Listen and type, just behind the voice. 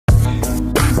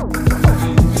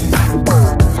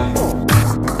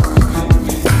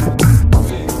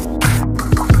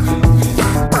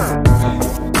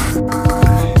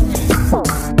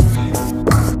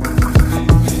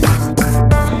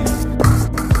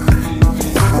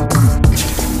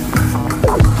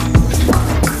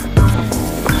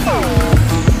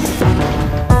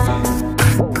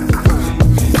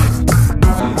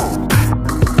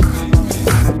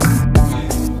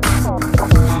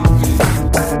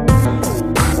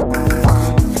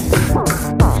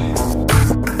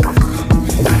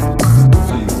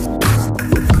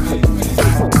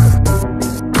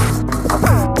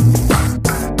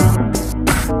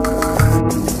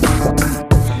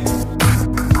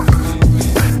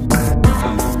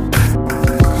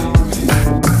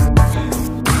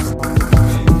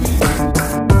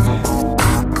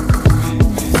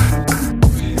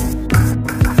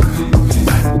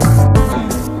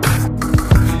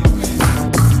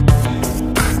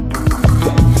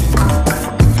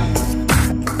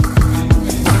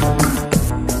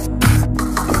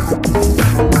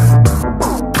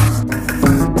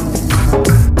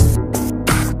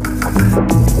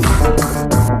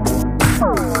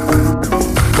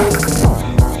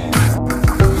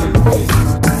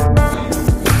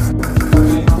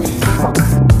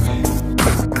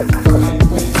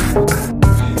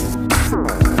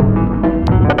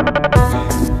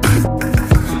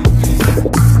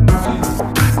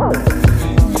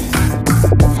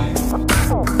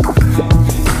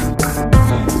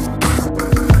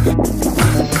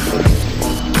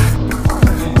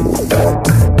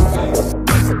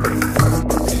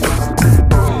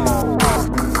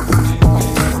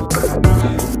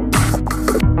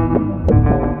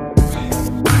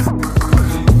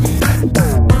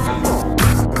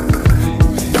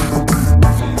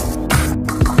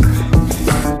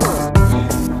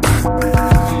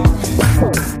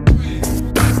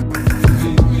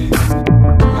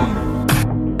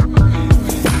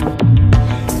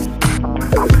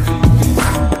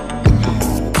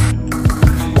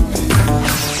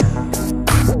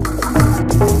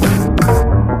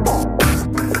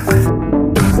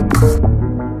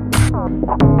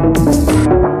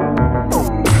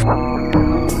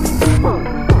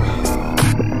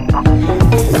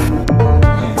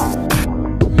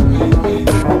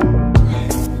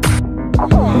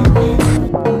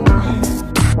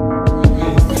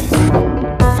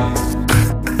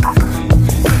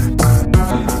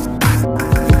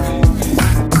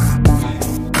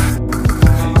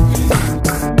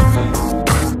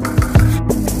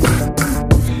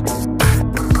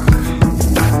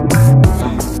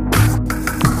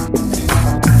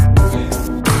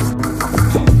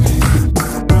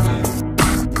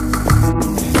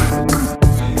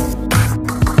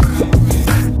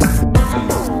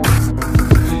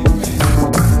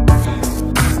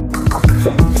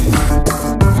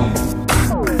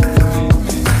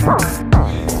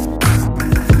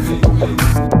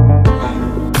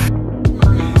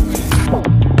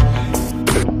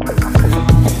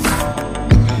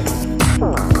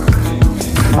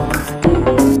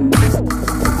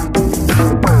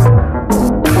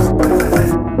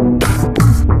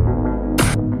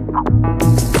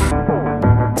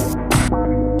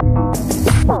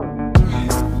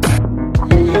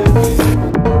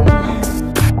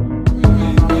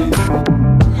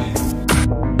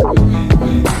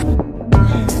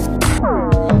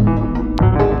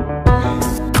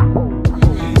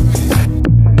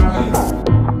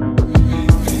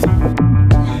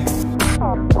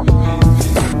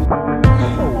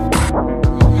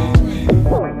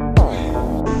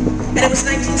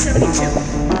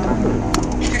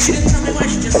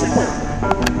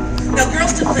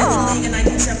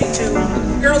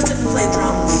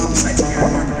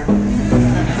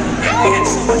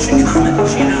much in common,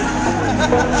 you know?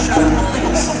 Shut up,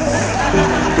 bullies.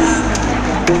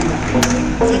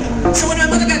 So when my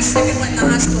mother got sick and went in the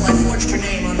hospital, I forged her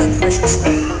name on the permission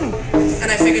slip.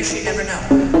 And I figured she'd never know.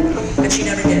 And she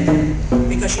never did.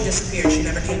 Because she disappeared. She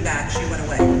never came back. She went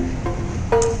away.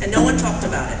 And no one talked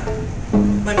about it.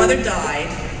 My mother died,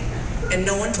 and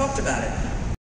no one talked about it.